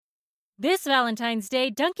This Valentine's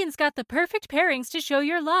Day, Dunkin's got the perfect pairings to show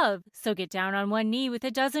your love. So get down on one knee with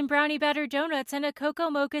a dozen brownie batter donuts and a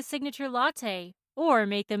cocoa mocha signature latte. Or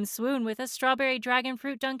make them swoon with a strawberry dragon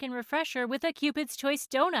fruit Dunkin' refresher with a Cupid's Choice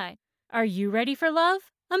donut. Are you ready for love?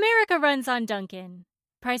 America runs on Dunkin'.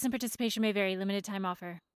 Price and participation may vary. Limited time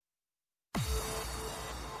offer.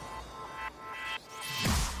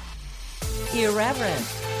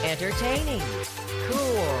 Irreverent, entertaining,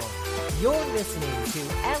 cool. You're listening to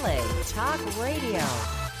LA Talk Radio.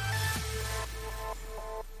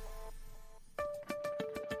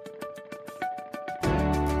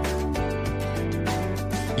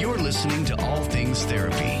 You're listening to All Things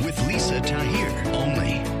Therapy with Lisa Tahir,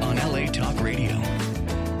 only on LA Talk Radio.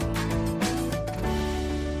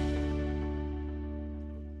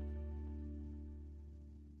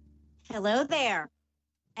 Hello there,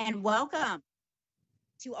 and welcome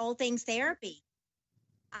to All Things Therapy.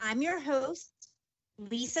 I'm your host,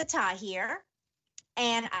 Lisa Tahir,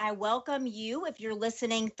 and I welcome you if you're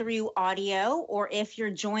listening through audio or if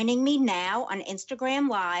you're joining me now on Instagram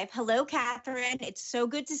Live. Hello, Catherine. It's so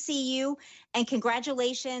good to see you, and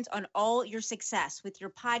congratulations on all your success with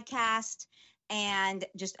your podcast and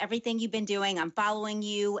just everything you've been doing. I'm following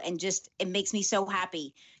you, and just it makes me so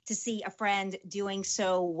happy to see a friend doing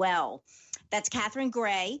so well. That's Catherine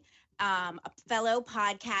Gray. A fellow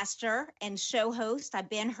podcaster and show host. I've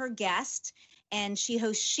been her guest, and she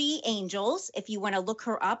hosts She Angels, if you want to look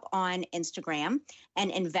her up on Instagram and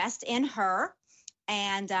invest in her.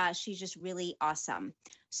 And she's just really awesome.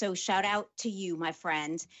 So shout out to you, my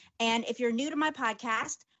friend. And if you're new to my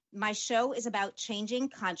podcast, my show is about changing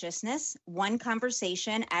consciousness, one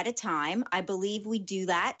conversation at a time. I believe we do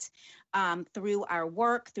that through our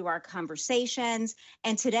work, through our conversations.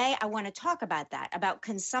 And today I want to talk about that, about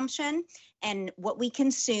consumption and what we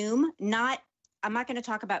consume. I'm not going to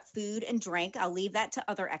talk about food and drink. I'll leave that to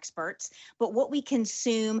other experts. But what we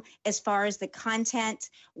consume as far as the content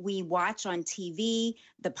we watch on TV,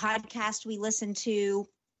 the podcast we listen to,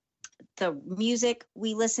 the music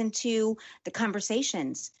we listen to, the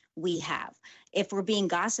conversations we have, if we're being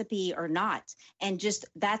gossipy or not. And just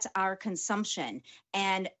that's our consumption.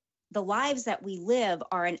 And the lives that we live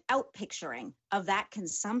are an outpicturing of that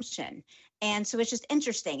consumption. And so it's just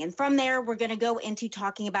interesting. And from there, we're going to go into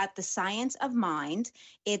talking about The Science of Mind.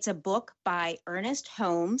 It's a book by Ernest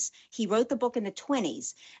Holmes. He wrote the book in the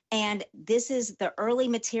 1920s. And this is the early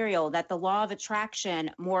material that the law of attraction,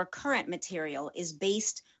 more current material, is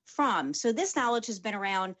based from. So this knowledge has been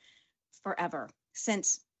around forever,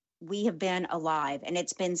 since we have been alive, and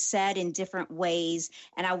it's been said in different ways.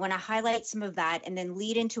 And I want to highlight some of that and then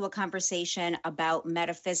lead into a conversation about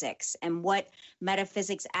metaphysics and what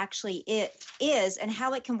metaphysics actually is and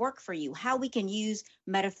how it can work for you, how we can use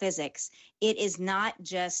metaphysics. It is not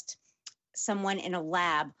just someone in a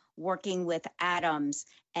lab working with atoms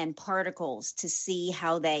and particles to see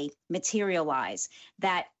how they materialize.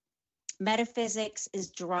 That metaphysics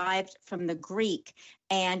is derived from the Greek,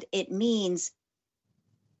 and it means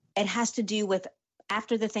it has to do with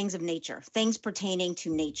after the things of nature, things pertaining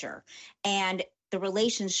to nature, and the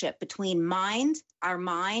relationship between our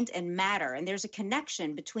mind and matter. And there's a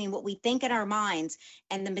connection between what we think in our minds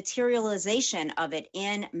and the materialization of it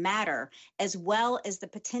in matter, as well as the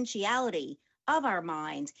potentiality of our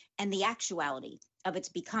mind and the actuality of its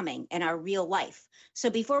becoming in our real life. So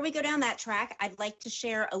before we go down that track, I'd like to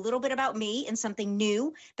share a little bit about me and something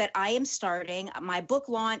new that I am starting. My book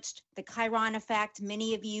launched, The Chiron Effect.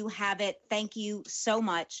 Many of you have it. Thank you so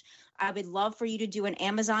much. I would love for you to do an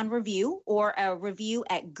Amazon review or a review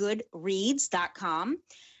at goodreads.com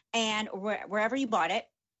and wherever you bought it.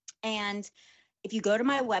 And if you go to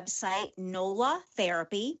my website,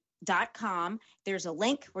 nolatherapy.com, there's a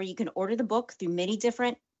link where you can order the book through many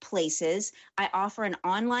different places. I offer an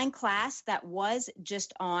online class that was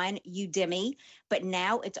just on Udemy, but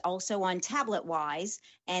now it's also on TabletWise,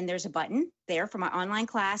 and there's a button there for my online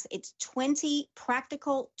class. It's 20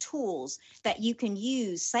 practical tools that you can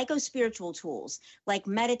use, psycho-spiritual tools like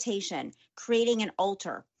meditation, creating an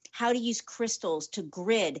altar, how to use crystals to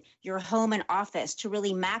grid your home and office to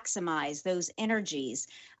really maximize those energies,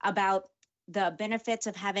 about the benefits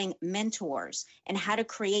of having mentors and how to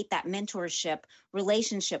create that mentorship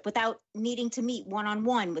relationship without needing to meet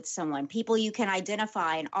one-on-one with someone, people you can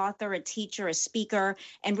identify, an author, a teacher, a speaker,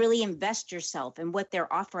 and really invest yourself in what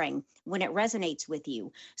they're offering when it resonates with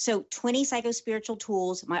you. So 20 psycho-spiritual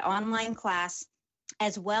tools, my online class,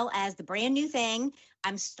 as well as the brand new thing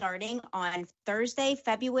I'm starting on Thursday,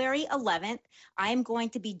 February 11th. I am going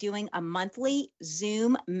to be doing a monthly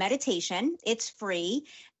Zoom meditation. It's free,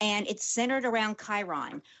 and it's centered around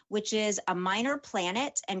Chiron, which is a minor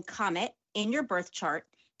planet and comet in your birth chart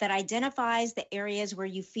that identifies the areas where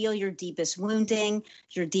you feel your deepest wounding,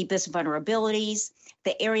 your deepest vulnerabilities,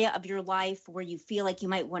 the area of your life where you feel like you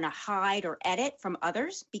might want to hide or edit from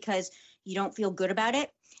others because you don't feel good about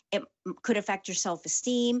it. It could affect your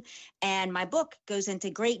self-esteem. And my book goes into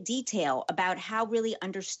great detail about how really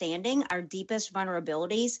understanding our deepest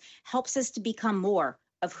vulnerabilities helps us to become more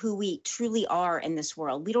of who we truly are in this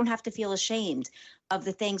world. We don't have to feel ashamed of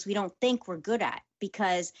the things we don't think we're good at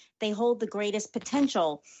because they hold the greatest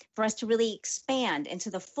potential for us to really expand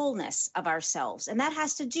into the fullness of ourselves. And that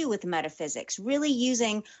has to do with metaphysics, really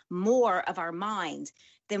using more of our mind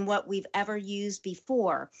than what we've ever used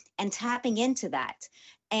before and tapping into that.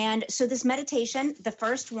 And so this meditation, the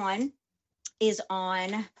first one is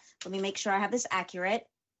on, let me make sure I have this accurate,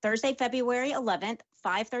 Thursday, February 11th,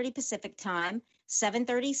 5:30 Pacific time,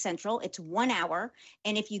 7:30 Central. It's 1 hour.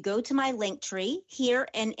 And if you go to my link tree here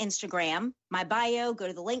in Instagram, my bio, go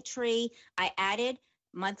to the link tree, I added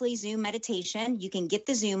monthly Zoom meditation. You can get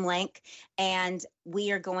the Zoom link and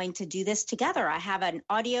we are going to do this together. I have an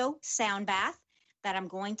audio sound bath that I'm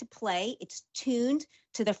going to play. It's tuned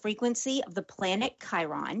to the frequency of the planet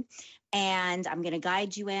Chiron. And I'm going to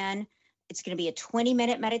guide you in. It's going to be a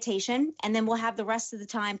 20-minute meditation, and then we'll have the rest of the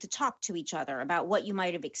time to talk to each other about what you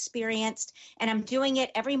might have experienced. And I'm doing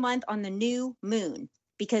it every month on the new moon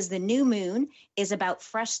because the new moon is about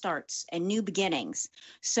fresh starts and new beginnings.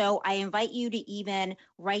 So I invite you to even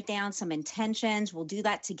write down some intentions. We'll do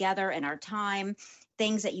that together in our time,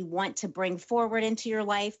 things that you want to bring forward into your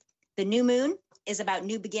life. The new moon is about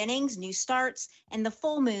new beginnings, new starts, and the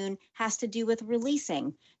full moon has to do with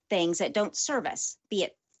releasing things that don't serve us, be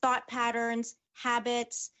it thought patterns,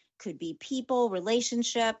 habits, could be people,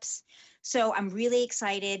 relationships. So I'm really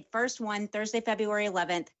excited. First one, Thursday, February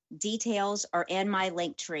 11th. Details are in my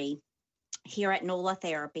link tree here at NOLA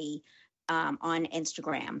Therapy on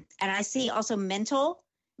Instagram. And I see also Mental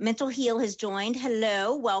Heal has joined.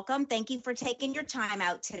 Hello, welcome. Thank you for taking your time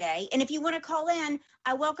out today. And if you want to call in,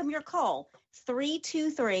 I welcome your call.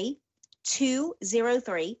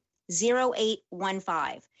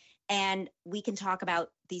 323-203-0815. And we can talk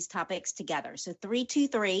about these topics together. So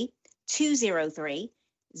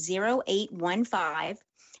 323-203-0815.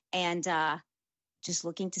 And just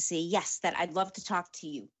looking to see, yes, that I'd love to talk to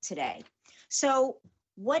you today. So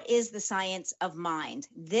what is the science of mind?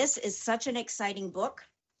 This is such an exciting book.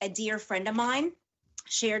 A dear friend of mine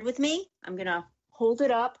shared with me. I'm going to hold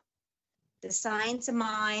it up. The Science of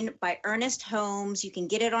Mind by Ernest Holmes. You can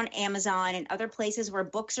get it on Amazon and other places where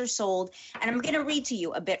books are sold. And I'm going to read to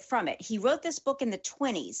you a bit from it. He wrote this book in the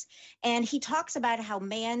 1920s, and he talks about how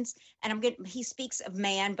he speaks of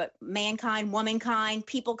man, but mankind, womankind,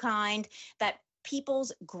 people kind, that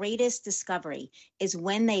people's greatest discovery is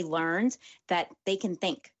when they learned that they can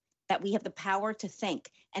think, that we have the power to think,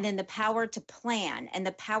 and then the power to plan, and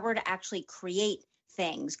the power to actually create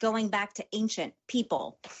things, going back to ancient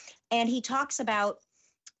people. And he talks about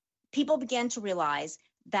people began to realize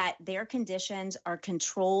that their conditions are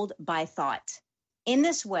controlled by thought. In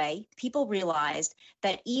this way, people realized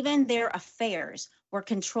that even their affairs were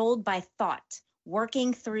controlled by thought,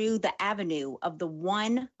 working through the avenue of the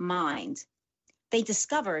one mind. They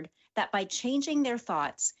discovered that by changing their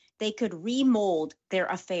thoughts, they could remold their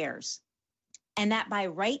affairs, and that by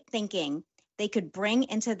right thinking, they could bring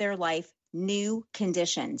into their life new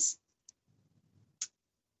conditions,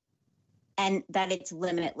 and that it's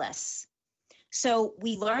limitless. So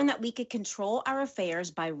we learned that we could control our affairs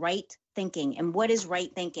by right thinking. And what is right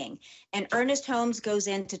thinking? And Ernest Holmes goes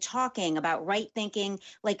into talking about right thinking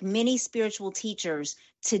like many spiritual teachers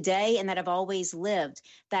today and that have always lived,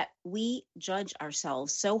 that we judge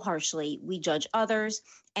ourselves so harshly, we judge others,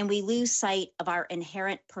 and we lose sight of our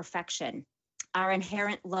inherent perfection, our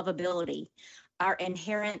inherent lovability, our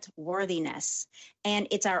inherent worthiness. And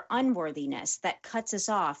it's our unworthiness that cuts us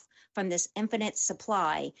off from this infinite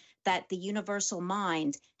supply that the universal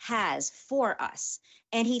mind has for us.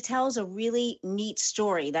 And he tells a really neat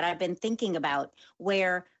story that I've been thinking about,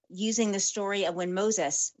 where using the story of when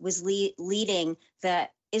Moses was leading the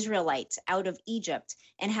Israelites out of Egypt,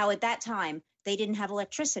 and how at that time they didn't have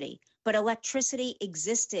electricity, but electricity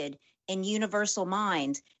existed in universal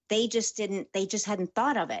mind. They just hadn't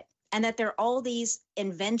thought of it. And that there are all these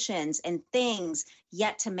inventions and things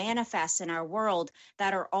yet to manifest in our world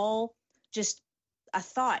that are all just a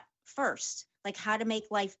thought first, like how to make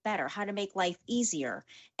life better, how to make life easier.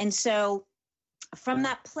 And so from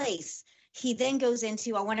that place, he then goes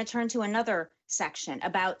into, I want to turn to another section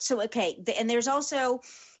about, and there's also,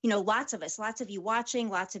 lots of us, lots of you watching,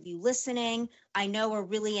 lots of you listening, I know are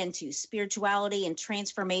really into spirituality and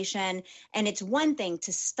transformation. And it's one thing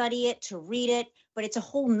to study it, to read it, but it's a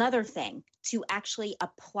whole nother thing to actually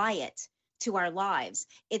apply it to our lives.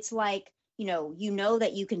 It's like, you know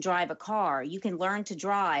that you can drive a car, you can learn to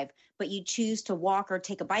drive, but you choose to walk or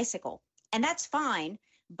take a bicycle. And that's fine,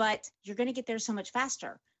 but you're going to get there so much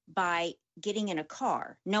faster by getting in a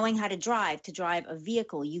car, knowing how to drive a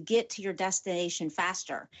vehicle. You get to your destination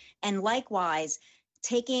faster. And likewise,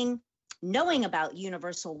 knowing about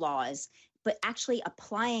universal laws, but actually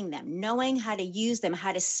applying them, knowing how to use them,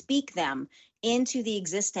 how to speak them into the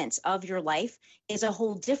existence of your life is a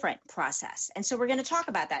whole different process. And so we're going to talk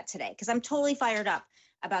about that today, because I'm totally fired up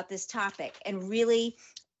about this topic, and really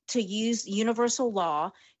to use universal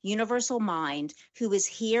law, universal mind, who is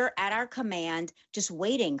here at our command, just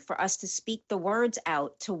waiting for us to speak the words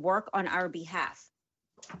out to work on our behalf.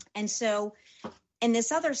 And so in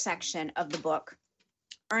this other section of the book,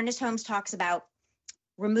 Ernest Holmes talks about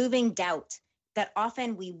removing doubt, that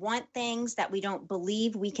often we want things that we don't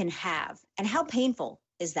believe we can have. And how painful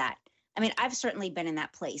is that? I mean, I've certainly been in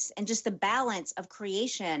that place. And just the balance of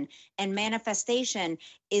creation and manifestation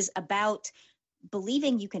is about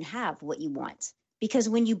believing you can have what you want. Because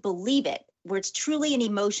when you believe it, where it's truly an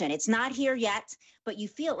emotion, it's not here yet, but you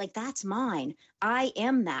feel like that's mine. I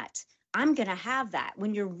am that. I'm going to have that.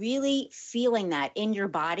 When you're really feeling that in your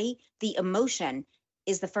body, the emotion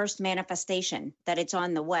is the first manifestation that it's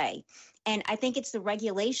on the way. And I think it's the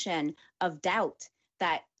regulation of doubt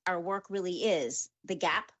that our work really is. The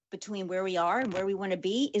gap between where we are and where we want to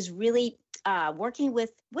be is really working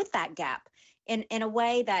with that gap in a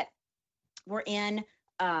way that we're in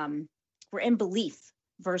belief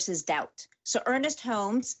versus doubt. So Ernest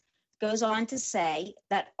Holmes goes on to say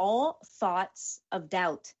that all thoughts of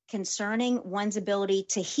doubt concerning one's ability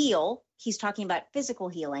to heal, he's talking about physical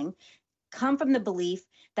healing, come from the belief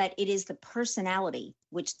that it is the personality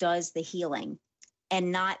which does the healing and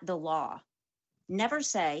not the law. Never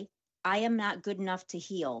say, I am not good enough to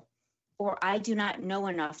heal, or I do not know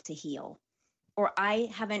enough to heal, or I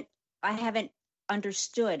haven't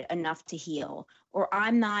understood enough to heal, or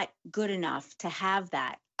I'm not good enough to have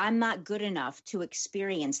that. I'm not good enough to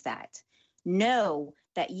experience that. Know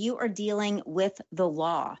that you are dealing with the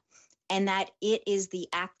law, and that it is the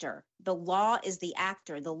actor. The law is the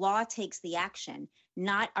actor. The law takes the action,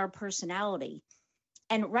 not our personality.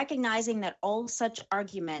 And recognizing that all such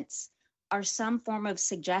arguments are some form of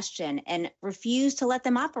suggestion, and refuse to let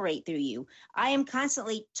them operate through you. I am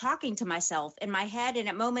constantly talking to myself in my head and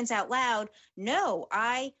at moments out loud. No,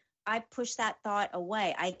 I push that thought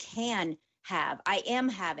away. I can have, I am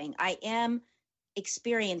having, I am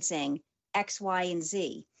experiencing X, Y, and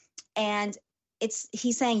Z. And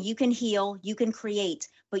he's saying you can heal, you can create,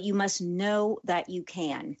 but you must know that you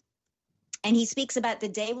can. And he speaks about the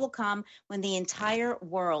day will come when the entire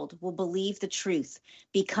world will believe the truth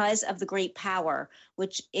because of the great power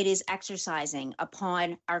which it is exercising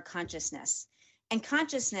upon our consciousness. And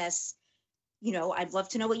consciousness, I'd love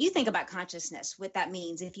to know what you think about consciousness, what that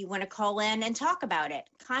means, if you want to call in and talk about it.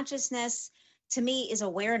 Consciousness, to me, is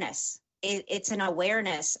awareness. It's an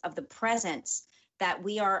awareness of the presence that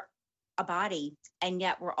we are a body, and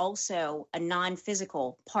yet we're also a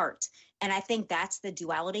non-physical part. And I think that's the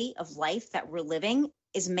duality of life that we're living,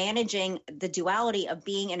 is managing the duality of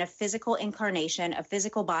being in a physical incarnation, a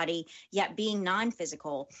physical body, yet being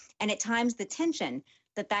non-physical. And at times the tension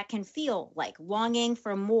that can feel like, longing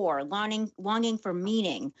for more, longing for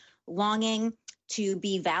meaning, longing to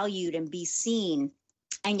be valued and be seen,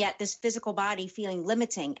 and yet this physical body feeling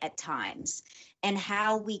limiting at times. And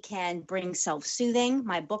how we can bring self-soothing.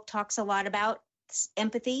 My book talks a lot about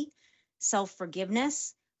empathy,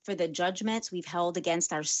 self-forgiveness for the judgments we've held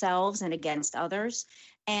against ourselves and against others.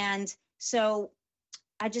 And so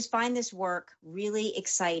I just find this work really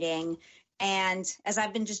exciting. And as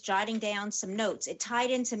I've been just jotting down some notes, it tied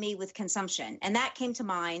into me with consumption. And that came to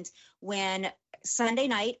mind when Sunday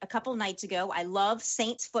night, a couple nights ago, I love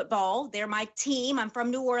Saints football. They're my team. I'm from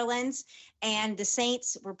New Orleans, and the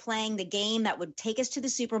Saints were playing the game that would take us to the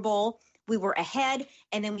Super Bowl. We were ahead,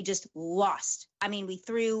 and then we just lost. I mean, we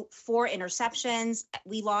threw 4 interceptions.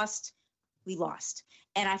 We lost.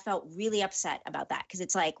 And I felt really upset about that, because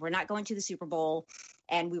it's like, we're not going to the Super Bowl.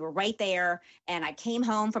 And we were right there. And I came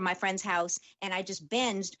home from my friend's house, and I just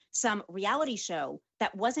binged some reality show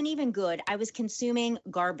that wasn't even good. I was consuming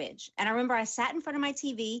garbage. And I remember I sat in front of my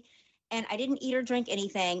TV, and I didn't eat or drink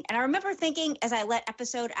anything. And I remember thinking, as I let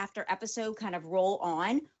episode after episode kind of roll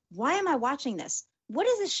on, why am I watching this? What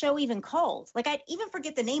is this show even called? Like, I'd even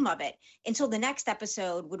forget the name of it until the next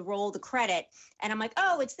episode would roll the credit. And I'm like,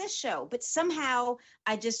 oh, it's this show. But somehow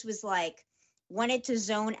I just was like, wanted to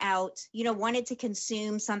zone out, wanted to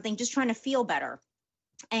consume something, just trying to feel better.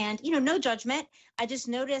 And, no judgment. I just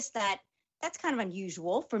noticed that that's kind of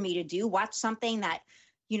unusual for me to do. Watch something that,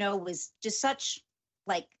 was just such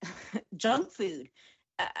like junk food.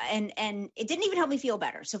 And it didn't even help me feel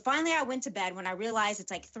better. So finally I went to bed when I realized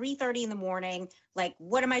it's like 3:30 in the morning. Like,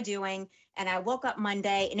 what am I doing? And I woke up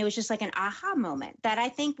Monday and it was just like an aha moment that I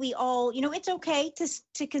think we all, it's okay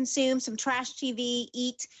to consume some trash TV,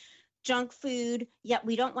 eat junk food, yet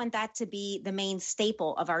we don't want that to be the main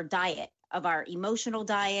staple of our diet, of our emotional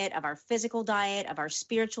diet, of our physical diet, of our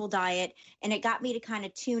spiritual diet. And it got me to kind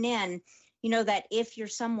of tune in, that if you're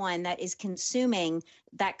someone that is consuming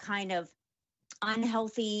that kind of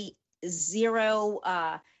unhealthy, zero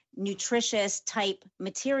nutritious type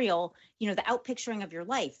material, the outpicturing of your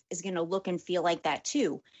life is going to look and feel like that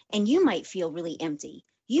too. And you might feel really empty.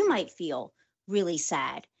 You might feel really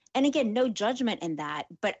sad. And again, no judgment in that,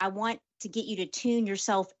 but I want to get you to tune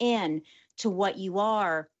yourself in to what you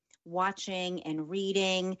are watching and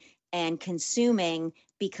reading and consuming,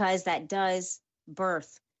 because that does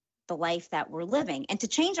birth the life that we're living. And to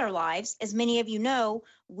change our lives, as many of you know,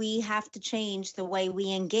 we have to change the way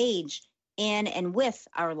we engage in and with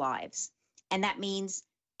our lives. And that means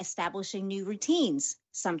establishing new routines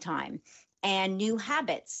sometime and new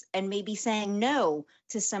habits, and maybe saying no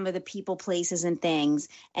to some of the people, places, and things,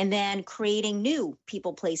 and then creating new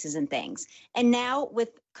people, places, and things. And now with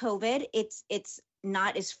COVID, it's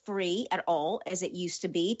not as free at all as it used to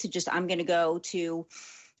be to just, I'm going to go to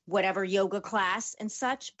whatever yoga class and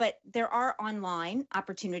such, but there are online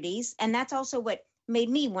opportunities. And that's also what made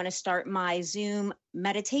me want to start my Zoom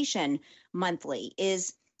meditation monthly.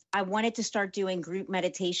 Is I wanted to start doing group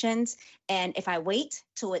meditations. And if I wait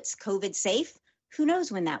till it's COVID safe, who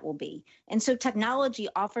knows when that will be? And so technology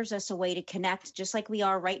offers us a way to connect just like we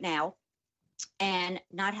are right now, and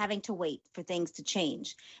not having to wait for things to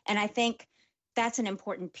change. And I think that's an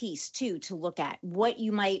important piece too, to look at what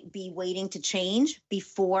you might be waiting to change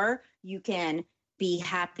before you can be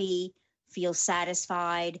happy, feel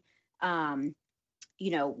satisfied. When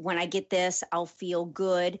I get this, I'll feel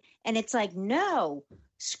good. And it's like, no,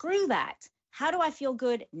 screw that. How do I feel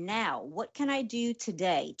good now? What can I do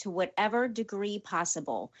today, to whatever degree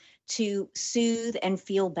possible, to soothe and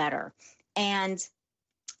feel better? And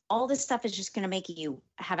all this stuff is just going to make you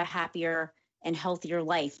have a happier and healthier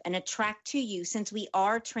life and attract to you. Since we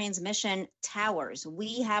are transmission towers,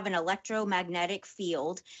 we have an electromagnetic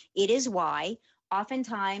field. It is why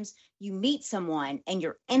oftentimes you meet someone and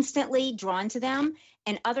you're instantly drawn to them.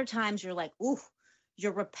 And other times you're like, ooh,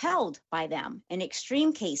 you're repelled by them in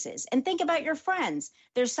extreme cases. And think about your friends.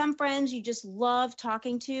 There's some friends you just love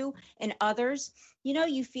talking to, and others,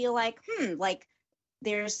 you feel like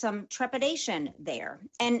there's some trepidation there.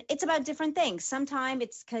 And it's about different things. Sometimes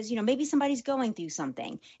it's because, maybe somebody's going through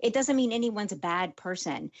something. It doesn't mean anyone's a bad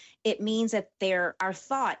person. It means that our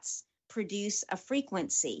thoughts produce a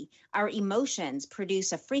frequency. Our emotions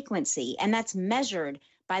produce a frequency, and that's measured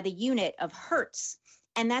by the unit of hertz.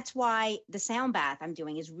 And that's why the sound bath I'm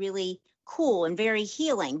doing is really cool and very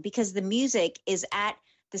healing, because the music is at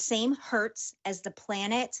the same hertz as the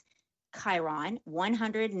planet Chiron,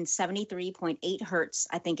 173.8 hertz,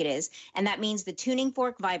 I think it is. And that means the tuning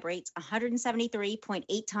fork vibrates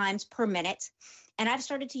 173.8 times per minute. And I've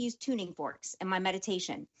started to use tuning forks in my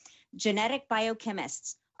meditation. Genetic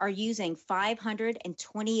biochemists are using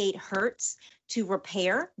 528 hertz to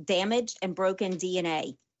repair damaged and broken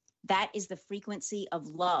DNA. That is the frequency of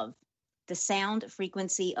love, the sound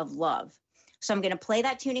frequency of love. So I'm going to play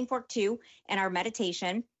that tuning fork too in our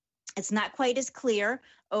meditation. It's not quite as clear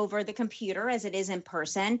over the computer as it is in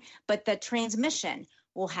person, but the transmission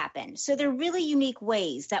will happen. So they're really unique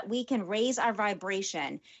ways that we can raise our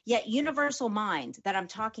vibration, yet universal mind that I'm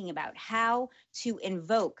talking about, how to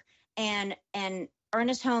invoke. And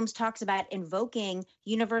Ernest Holmes talks about invoking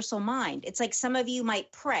universal mind. It's like some of you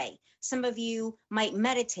might pray, some of you might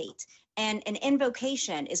meditate, and an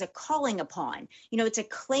invocation is a calling upon. It's a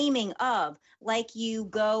claiming of, like you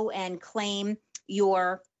go and claim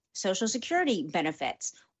your Social Security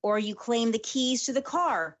benefits, or you claim the keys to the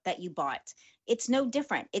car that you bought. It's no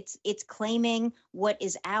different. It's claiming what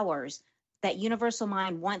is ours, that universal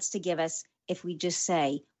mind wants to give us if we just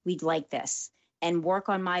say, we'd like this, and work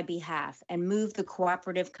on my behalf and move the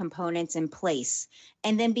cooperative components in place,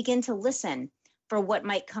 and then begin to listen for what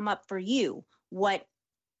might come up for you, what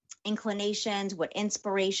inclinations, what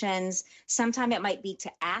inspirations. Sometimes it might be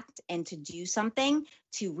to act and to do something,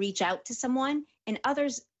 to reach out to someone, and other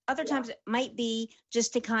times it might be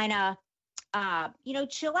just to kind of,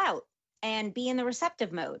 chill out and be in the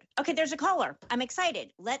receptive mode. Okay, there's a caller. I'm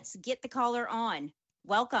excited. Let's get the caller on.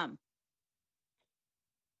 Welcome.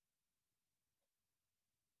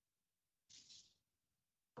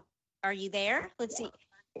 Are you there? Let's see.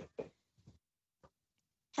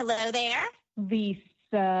 Hello there.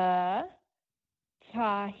 Lisa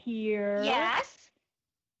Tahir. Yes.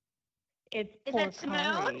 It's Is poor that Simone?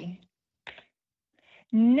 Carly.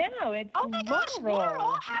 No, it's Oh my gosh, Laurel.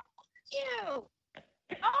 Laurel, how are you?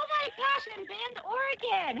 Oh my gosh, in Bend,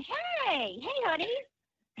 Oregon. Hey, honey.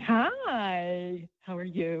 Hi. How are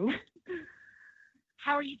you?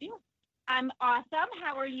 How are you doing? I'm awesome.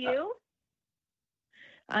 How are you?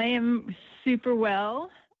 I am super well.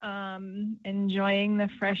 Enjoying the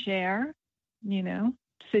fresh air. You know,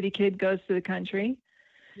 city kid goes to the country.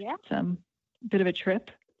 Yeah. Some bit of a trip.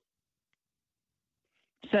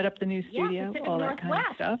 Set up the new studio, Pacific all that kind of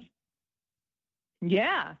Northwest. stuff.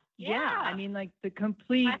 Yeah. Yeah. I mean, like the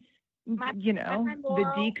complete, my you know, friend the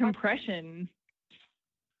Laurel- decompression.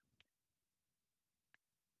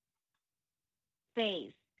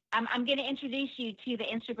 phase. I'm going to introduce you to the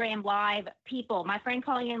Instagram Live people. My friend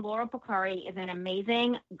Colleen Laurel Picari is an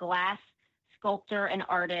amazing glass sculptor and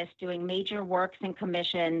artist doing major works and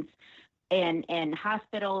commissions in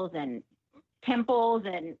hospitals and temples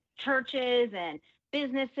and churches and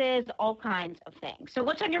businesses, all kinds of things. So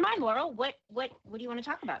what's on your mind, Laurel? What do you want to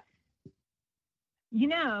talk about? You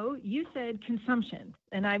know, you said consumption,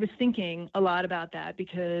 and I was thinking a lot about that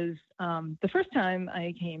because the first time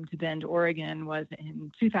I came to Bend, Oregon was in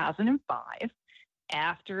 2005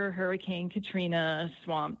 after Hurricane Katrina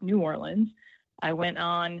swamped New Orleans. I went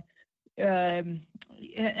on an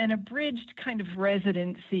abridged kind of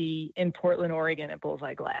residency in Portland, Oregon at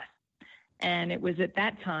Bullseye Glass. And it was at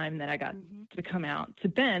that time that I got to come out to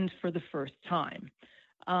Bend for the first time.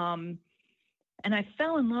 And I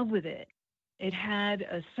fell in love with it. It had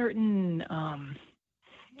a certain,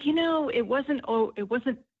 you know, it wasn't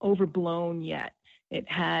overblown yet. It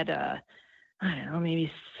had, I don't know,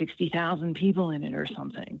 maybe 60,000 people in it or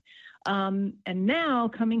something. And now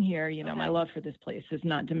coming here, you know, my love for this place has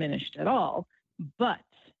not diminished at all, but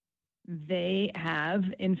they have,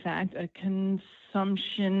 in fact, a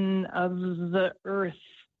consumption of the earth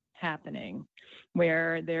happening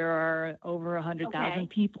where there are over 100,000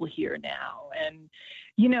 people here now. And,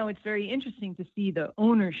 you know, it's very interesting to see the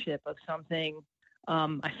ownership of something.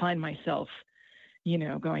 I find myself, you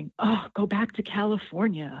know, going, oh, go back to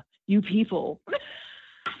California, you people.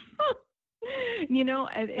 You know,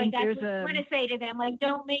 I think there's I'm going to say to them, like,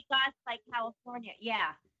 don't make us like California.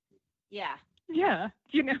 Yeah. Yeah,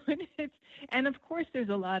 you know, and of course there's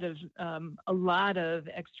a lot of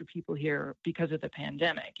extra people here because of the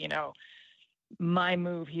pandemic. You know, my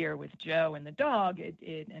move here with Joe and the dog,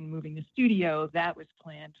 and moving the studio, that was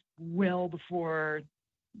planned well before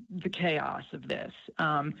the chaos of this.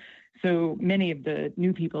 So many of the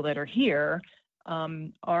new people that are here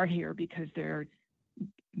because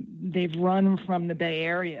they've run from the Bay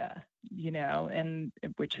Area, you know, and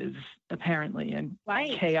which is apparently a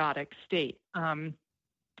chaotic state,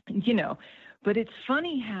 you know, but it's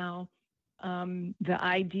funny how the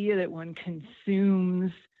idea that one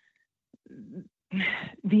consumes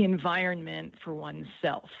the environment for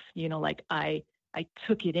oneself, you know, like I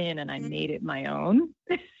took it in and I made it my own,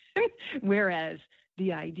 whereas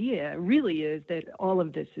the idea really is that all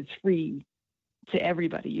of this is free to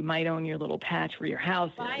everybody. You might own your little patch where your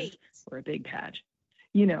house is, or a big patch,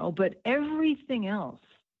 you know, but everything else,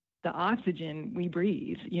 the oxygen we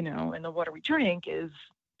breathe, you know, and the water we drink is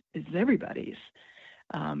everybody's.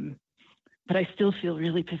 But I still feel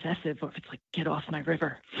really possessive if it's like, get off my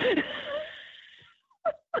river.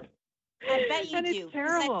 I bet you and do. It's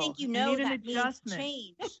terrible. I think you know that means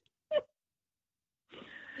change.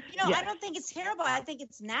 You know, I don't think it's terrible. I think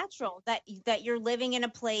it's natural that you're living in a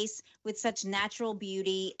place with such natural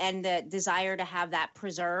beauty and the desire to have that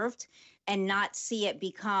preserved and not see it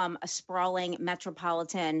become a sprawling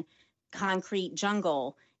metropolitan concrete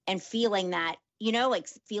jungle, and feeling that, you know, like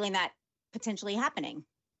feeling that potentially happening.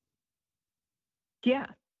 Yeah.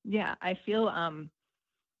 I feel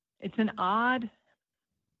it's an odd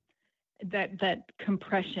that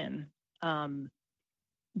compression.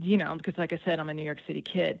 You know, because like I said, I'm a New York City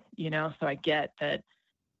kid, you know, so I get that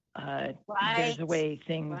there's a way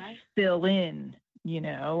things fill in, you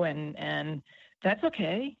know, and that's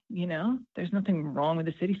okay. You know, there's nothing wrong with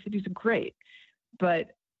the city. Cities are great.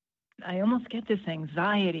 But I almost get this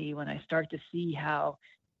anxiety when I start to see how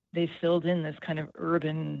they filled in this kind of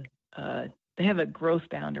urban, they have a growth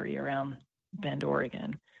boundary around Bend,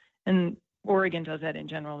 Oregon. And Oregon does that in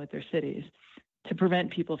general with their cities, to prevent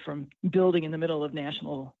people from building in the middle of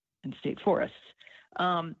national and state forests.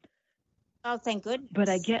 Oh, thank goodness. But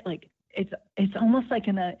I get like, it's almost like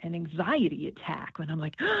an anxiety attack when I'm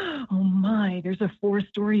like, oh my, there's a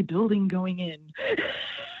 4-story building going in.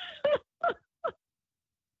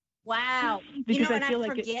 Wow. Because you know, and I feel I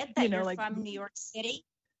like forget it, that you know, you're like, from New York City.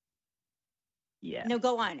 Yeah. No,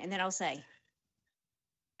 go on, and then I'll say.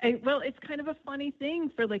 Well, it's kind of a funny thing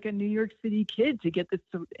for like a New York City kid to get this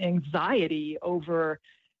sort of anxiety over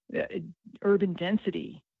urban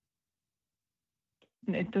density.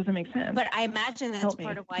 It doesn't make sense. But I imagine that's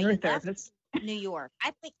part of why you left New York.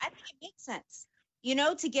 I think it makes sense,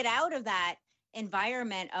 to get out of that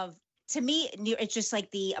environment of, to me, it's just like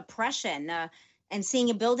the oppression and seeing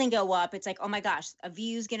a building go up. It's like, oh my gosh, a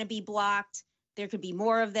view's going to be blocked. There could be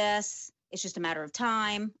more of this. It's just a matter of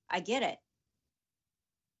time. I get it.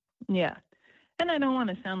 Yeah. And I don't want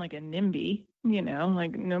to sound like a NIMBY,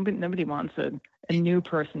 like nobody wants a new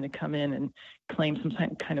person to come in and claim some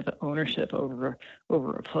kind of ownership over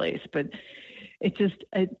a place. But it just,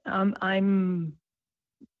 I'm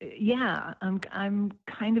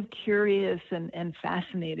kind of curious and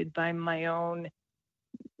fascinated by my own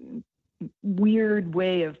weird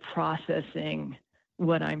way of processing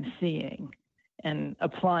what I'm seeing and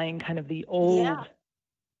applying kind of the old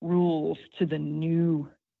rules to the new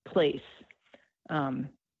place.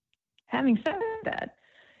 Having said that,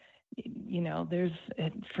 there's,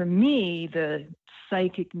 for me, the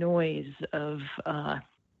psychic noise of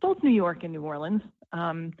both New York and New Orleans,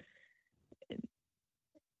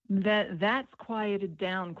 that's quieted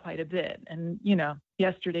down quite a bit. And,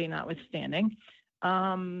 yesterday notwithstanding,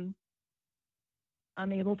 I'm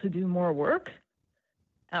able to do more work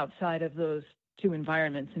outside of those two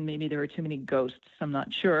environments. And maybe there were too many ghosts, I'm not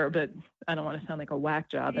sure, but I don't want to sound like a whack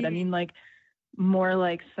job, but I mean like more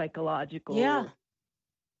like psychological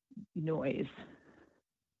noise.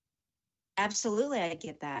 Absolutely, I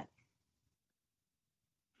get that.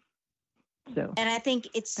 So, and I think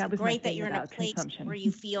it's great that you're in a place where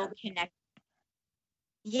you feel connected.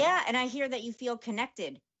 Yeah, and I hear that you feel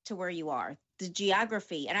connected to where you are, the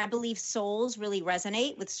geography. And I believe souls really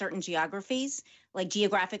resonate with certain geographies, like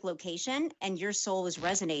geographic location, and your soul is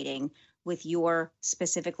resonating with your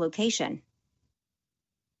specific location.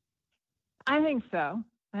 I think so.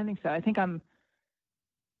 I think I'm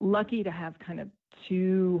lucky to have kind of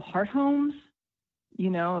two heart homes.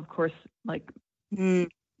 Of course, like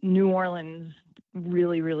New Orleans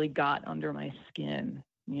really, really got under my skin,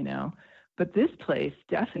 but this place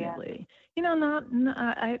definitely,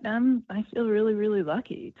 I feel really, really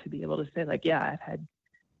lucky to be able to say like, yeah, I've had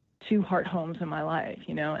two heart homes in my life,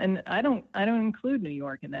 and I don't include New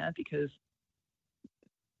York in that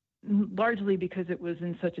largely because it was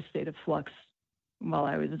in such a state of flux while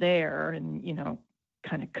I was there and,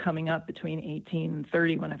 kind of coming up between 18 and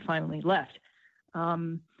 30 when I finally left.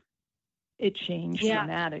 It changed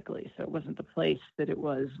dramatically. So it wasn't the place that it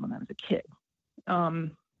was when I was a kid.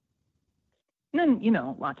 And then,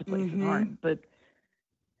 lots of places aren't, but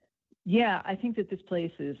yeah, I think that this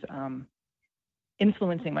place is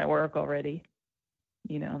influencing my work already.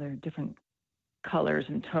 There are different colors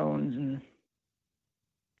and tones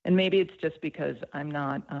and maybe it's just because I'm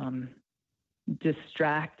not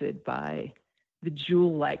distracted by the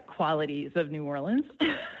jewel-like qualities of New Orleans.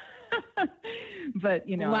 But,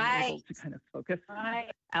 I'm able to kind of focus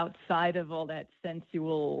outside of all that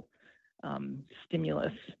sensual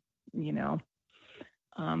stimulus,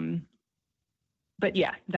 But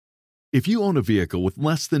yeah. If you own a vehicle with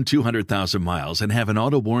less than 200,000 miles and have an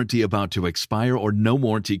auto warranty about to expire or no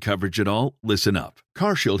warranty coverage at all, listen up.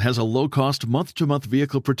 CarShield has a low-cost month-to-month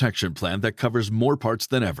vehicle protection plan that covers more parts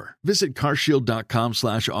than ever. Visit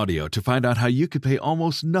carshield.com/audio to find out how you could pay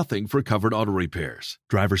almost nothing for covered auto repairs.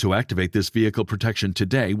 Drivers who activate this vehicle protection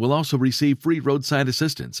today will also receive free roadside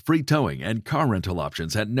assistance, free towing, and car rental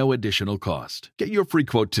options at no additional cost. Get your free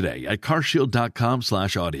quote today at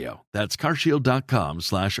carshield.com/audio. That's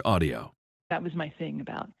carshield.com/audio. That was my thing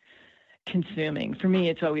about consuming. For me,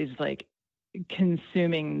 it's always like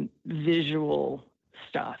consuming visual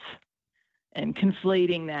stuff and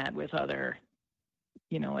conflating that with other,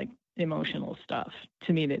 like emotional stuff.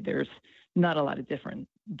 To me, that there's not a lot of different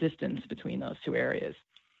distance between those two areas.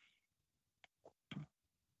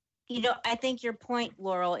 I think your point,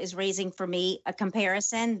 Laurel, is raising for me a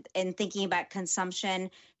comparison and thinking about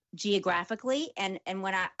consumption geographically. And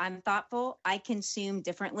when I'm thoughtful, I consume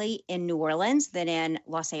differently in New Orleans than in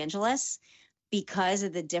Los Angeles because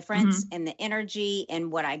of the difference in the energy and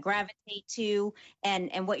what I gravitate to.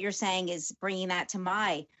 And what you're saying is bringing that to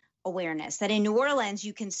my awareness that in New Orleans,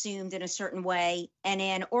 you consumed in a certain way. And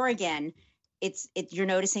in Oregon, you're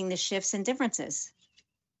noticing the shifts and differences.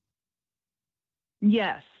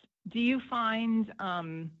 Yes. Do you find,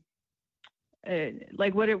 what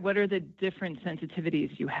are the different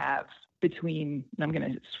sensitivities you have between, and I'm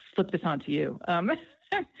going to flip this onto you.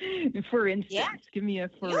 For instance, give me a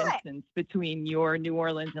instance between your New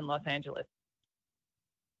Orleans and Los Angeles.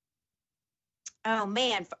 Oh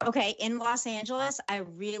man. Okay. In Los Angeles, I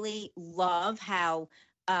really love how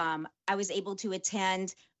I was able to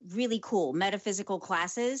attend really cool metaphysical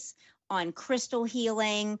classes on crystal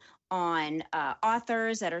healing, on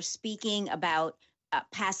authors that are speaking about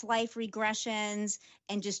past life regressions,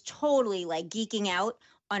 and just totally like geeking out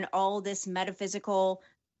on all this metaphysical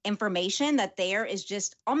information that there is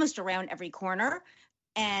just almost around every corner.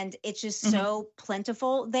 And it's just so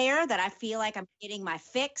plentiful there that I feel like I'm getting my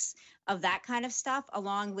fix of that kind of stuff,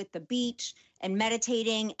 along with the beach and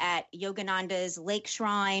meditating at Yogananda's Lake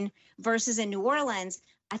Shrine. Versus in New Orleans,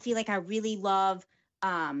 I feel like I really love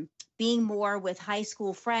being more with high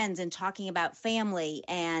school friends and talking about family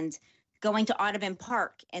and going to Audubon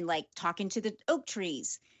Park and like talking to the oak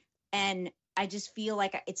trees. And I just feel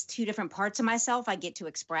like it's two different parts of myself I get to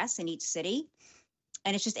express in each city.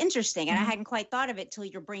 And it's just interesting. And I hadn't quite thought of it till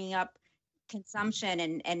you're bringing up consumption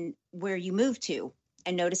and where you move to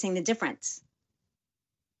and noticing the difference.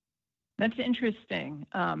 That's interesting.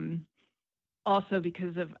 Also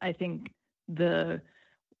because of, I think,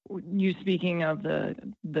 you speaking of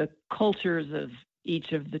the cultures of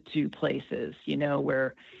each of the two places,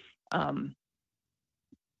 where,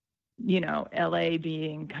 LA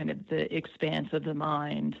being kind of the expanse of the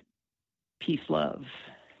mind, peace, love,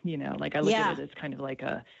 like I look at it as kind of like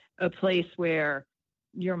a place where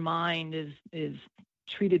your mind is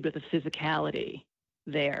treated with a physicality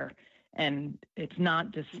there. And it's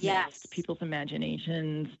not dismissed. Yes. People's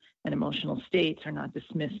imaginations and emotional states are not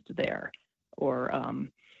dismissed there or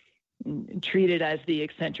treated as the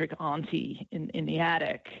eccentric auntie in the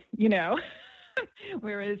attic,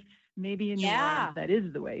 whereas maybe in New Orleans that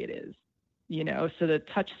is the way it is, so the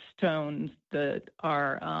touchstones that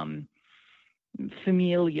are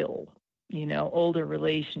familial, older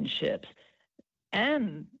relationships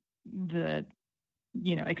and the,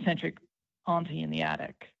 eccentric auntie in the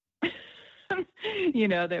attic.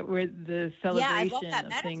 That we're the celebration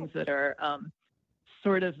of things that are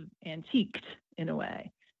sort of antiqued in a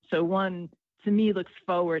way. So one, to me, looks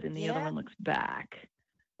forward and the other one looks back.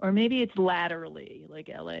 Or maybe it's laterally, like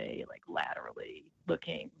LA, like laterally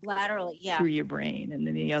looking through your brain. And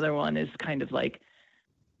then the other one is kind of like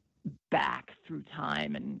back through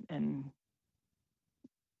time and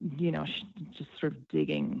just sort of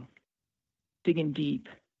digging deep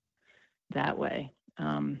that way.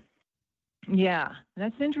 Yeah,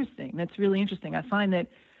 that's interesting. That's really interesting. I find that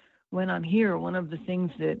when I'm here, one of the things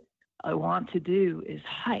that I want to do is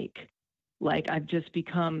hike. Like I've just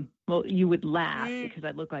become, well, you would laugh because I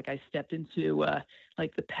look like I stepped into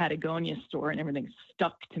like the Patagonia store and everything's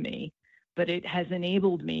stuck to me. But it has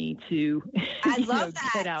enabled me to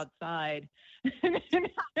get outside.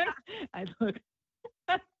 I look.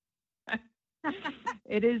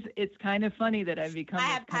 It's kind of funny that I've become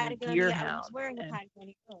this kind of gear hound. I was wearing a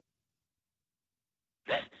Patagonia coat.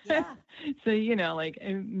 Yeah. So, like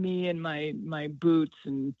me and my boots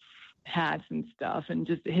and hats and stuff and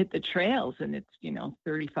just hit the trails and it's,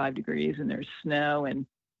 35 degrees and there's snow and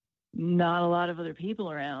not a lot of other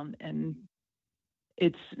people around. And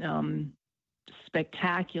it's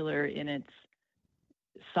spectacular in its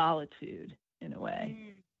solitude in a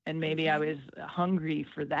way. And maybe I was hungry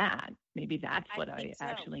for that. Maybe that's what I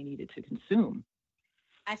actually needed to consume.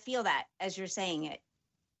 I feel that as you're saying it.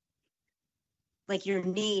 Like your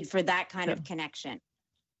need for that kind of connection.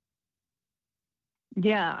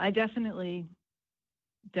 Yeah, I definitely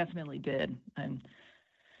did. And,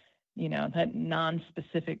 that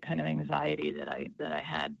non-specific kind of anxiety that I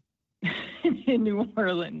had in New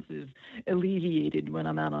Orleans is alleviated when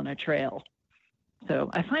I'm out on a trail. So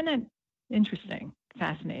I find that interesting,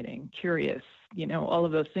 fascinating, curious, all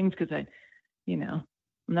of those things because I'm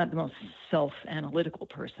not the most self-analytical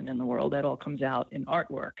person in the world. That all comes out in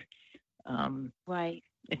artwork. Right.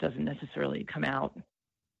 It doesn't necessarily come out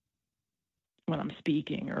when I'm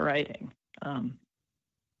speaking or writing.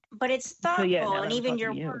 But it's thoughtful and even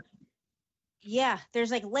your work. work. Yeah,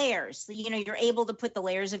 there's like layers. You're able to put the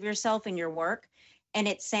layers of yourself in your work. And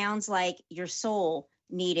it sounds like your soul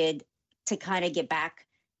needed to kind of get back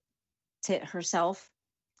to herself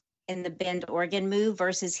in the Bend, Oregon move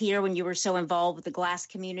versus here when you were so involved with the glass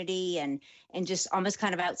community and just almost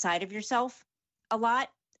kind of outside of yourself a lot.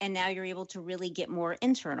 And now you're able to really get more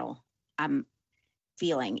internal, I'm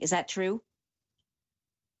feeling. Is that true?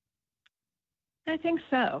 I think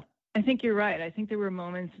so. I think you're right. I think there were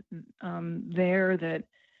moments there that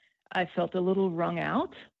I felt a little wrung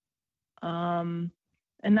out. And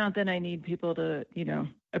not that I need people to,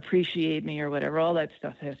 appreciate me or whatever. All that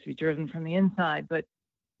stuff has to be driven from the inside. But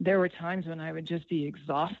there were times when I would just be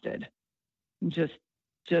exhausted just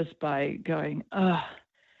by going,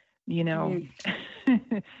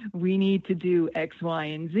 we need to do X, Y,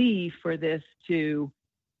 and Z for this to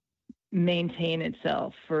maintain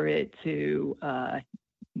itself, for it to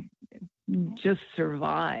just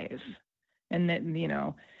survive. And that, you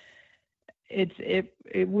know,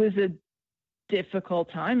 it was a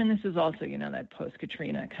difficult time. And this is also, you know, that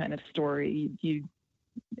post-Katrina kind of story.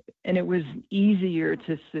 And it was easier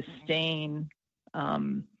to sustain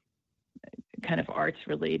kind of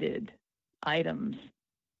arts-related items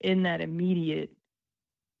in that immediate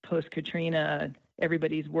post-Katrina.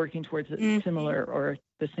 Everybody's working towards similar or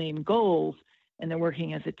the same goals, and they're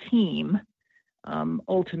working as a team.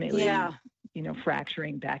 Ultimately, you know,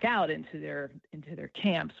 fracturing back out into their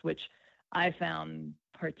camps, which I found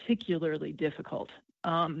particularly difficult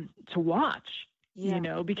to watch. You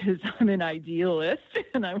know, because I'm an idealist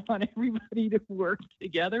and I want everybody to work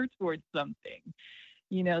together towards something.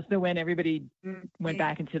 You know, so when everybody went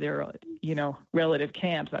back into their, you know, relative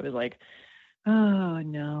camps, I was like, oh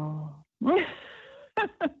no.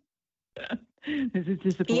 This is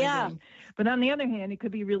disappointing. Yeah. But on the other hand, it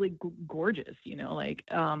could be really gorgeous, you know, like,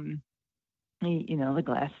 you know, the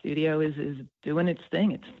Glass Studio is doing its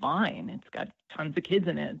thing. It's fine. It's got tons of kids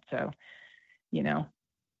in it. So, you know,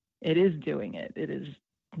 it is doing it. It is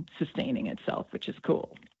sustaining itself, which is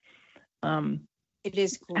cool. It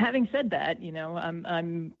is cool. Having said that, you know,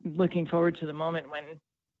 I'm looking forward to the moment when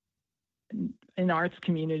an arts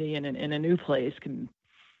community in a new place can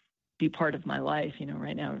be part of my life. You know,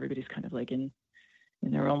 right now everybody's kind of like in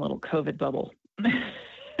their own little COVID bubble.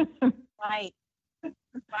 Right.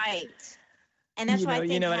 And that's why I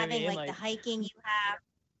think having I mean? like the hiking you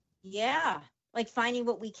have, like finding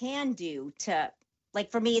what we can do to, like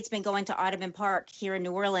for me, it's been going to Audubon Park here in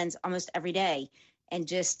New Orleans almost every day. And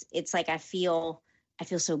just, it's like, I feel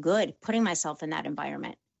so good putting myself in that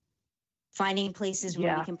environment, finding places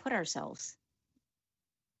where we can put ourselves.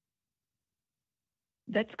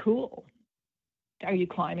 That's cool. Are you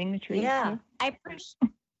climbing the trees? Yeah. I appreciate.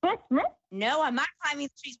 No, I'm not climbing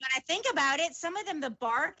the trees. When I think about it, some of them, the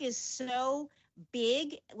bark is so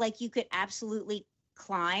big, like you could absolutely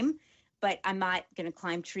climb, but I'm not going to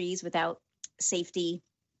climb trees without safety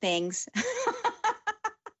things.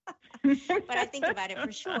 But I think about it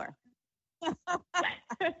for sure.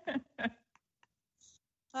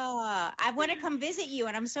 I want to come visit you,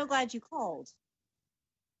 and I'm so glad you called.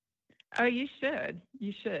 Oh, you should.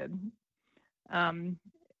 You should.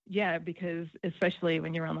 Yeah, because especially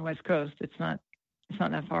when you're on the West Coast, it's not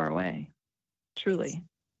that far away. Truly.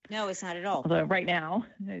 No, it's not at all. Although right now,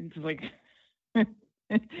 it's like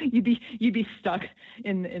you'd be stuck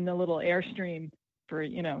in the little Airstream for,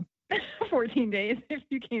 14 days if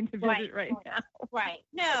you came to visit right now. Right.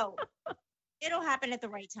 No, it'll happen at the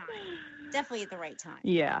right time. Definitely at the right time.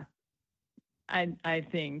 Yeah. I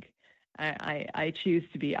think I choose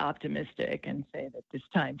to be optimistic and say that this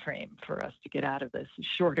time frame for us to get out of this is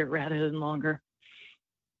shorter rather than longer.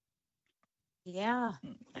 Yeah.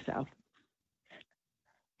 So,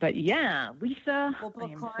 but yeah, Lisa, I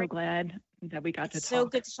am so glad that we got to talk. So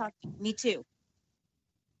good to talk to you. Me too.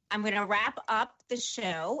 I'm going to wrap up the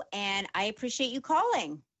show, and I appreciate you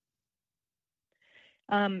calling.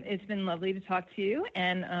 It's been lovely to talk to you,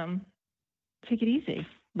 and take it easy.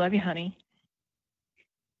 Love you, honey.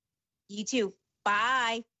 You too.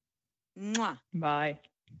 Bye. Mwah. Bye.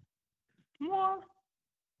 Mwah.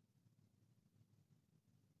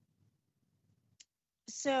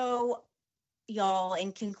 So, y'all,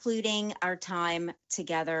 in concluding our time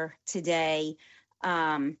together today,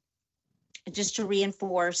 just to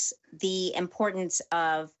reinforce the importance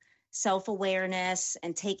of self-awareness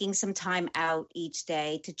and taking some time out each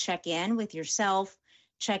day to check in with yourself,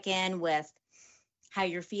 check in with how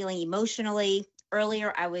you're feeling emotionally.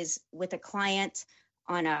 Earlier, I was with a client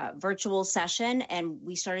on a virtual session, and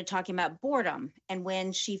we started talking about boredom and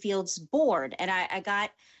when she feels bored. And I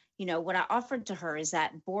got, what I offered to her is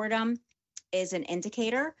that boredom is an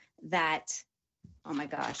indicator that, oh my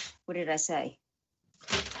gosh, what did I say?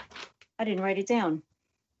 I didn't write it down.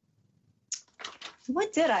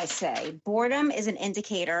 What did I say? Boredom is an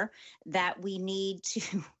indicator that we need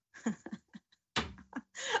to.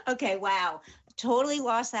 Okay, wow. Totally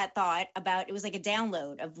lost that thought about, it was like a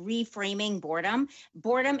download of reframing boredom.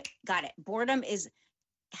 Got it. Boredom is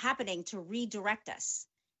happening to redirect us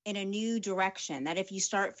in a new direction. That if you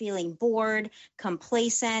start feeling bored,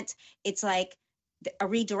 complacent, it's like a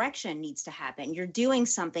redirection needs to happen. You're doing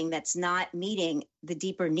something that's not meeting the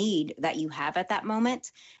deeper need that you have at that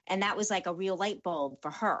moment. And that was like a real light bulb for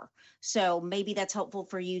her. So maybe that's helpful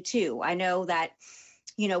for you too. I know that,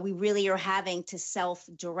 we really are having to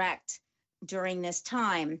self-direct during this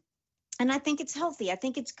time. And I think it's healthy. I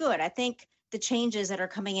think it's good. I think the changes that are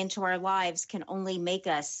coming into our lives can only make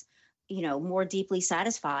us, more deeply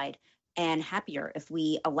satisfied and happier if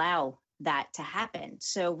we allow that to happen.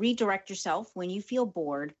 So redirect yourself when you feel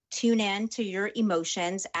bored. Tune in to your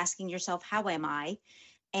emotions, asking yourself, how am I?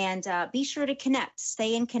 And be sure to connect,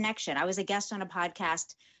 stay in connection. I was a guest on a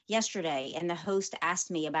podcast yesterday, and the host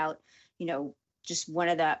asked me about, just one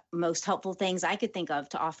of the most helpful things I could think of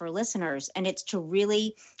to offer listeners. And it's to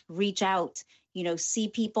really reach out, see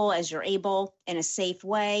people as you're able in a safe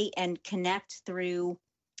way and connect through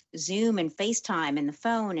Zoom and FaceTime and the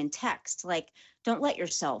phone and text. Like, don't let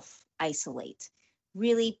yourself isolate.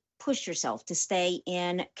 Really push yourself to stay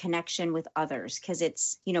in connection with others, because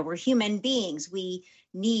it's, we're human beings. We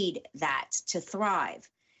need that to thrive.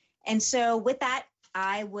 And so with that,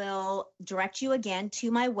 I will direct you again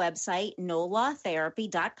to my website,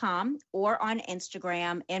 nolatherapy.com, or on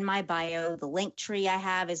Instagram. In my bio, the link tree I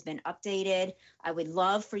have has been updated. I would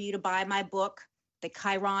love for you to buy my book, The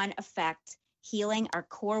Chiron Effect, Healing Our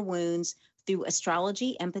Core Wounds Through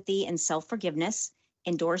Astrology, Empathy, and Self-Forgiveness,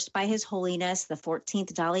 endorsed by His Holiness, the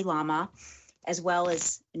 14th Dalai Lama, as well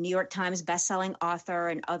as New York Times bestselling author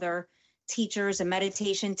and other teachers, a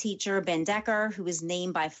meditation teacher, Ben Decker, who was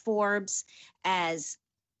named by Forbes as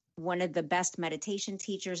one of the best meditation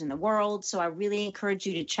teachers in the world. So I really encourage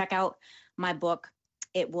you to check out my book.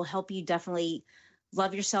 It will help you definitely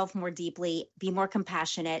love yourself more deeply, be more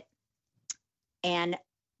compassionate, and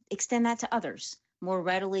extend that to others more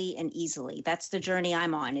readily and easily. That's the journey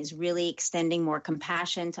I'm on, is really extending more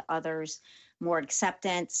compassion to others, more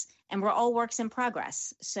acceptance, and we're all works in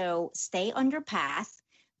progress. So stay on your path.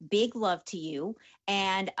 Big love to you.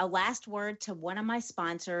 And a last word to one of my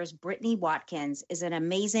sponsors, Brittany Watkins, is an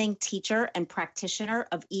amazing teacher and practitioner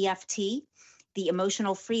of EFT, the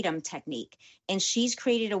emotional freedom technique. And she's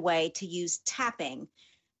created a way to use tapping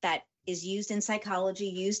that is used in psychology,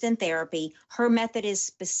 used in therapy. Her method is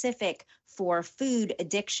specific for food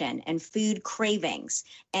addiction and food cravings.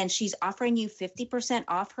 And she's offering you 50%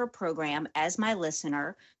 off her program as my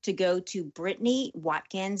listener to go to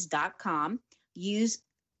BrittanyWatkins.com, use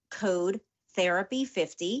code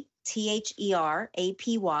therapy50,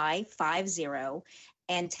 THERAPY 50,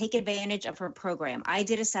 and take advantage of her program. I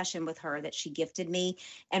did a session with her that she gifted me,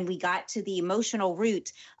 and we got to the emotional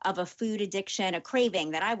root of a food addiction, a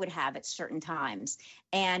craving that I would have at certain times.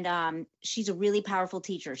 And she's a really powerful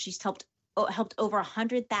teacher. She's helped over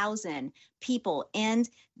 100,000 people end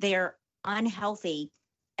their unhealthy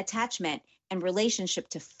attachment and relationship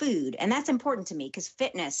to food. And that's important to me because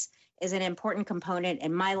fitness is an important component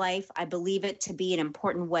in my life. I believe it to be an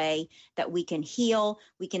important way that we can heal,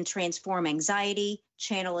 we can transform anxiety,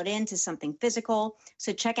 channel it into something physical.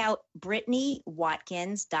 So check out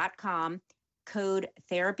BrittanyWatkins.com, code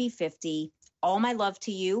therapy50. All my love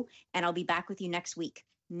to you, and I'll be back with you next week.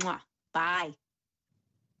 Mwah. Bye.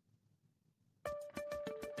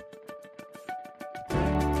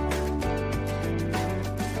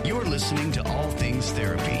 You're listening to All Things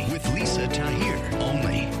Therapy with Lisa Tahir, only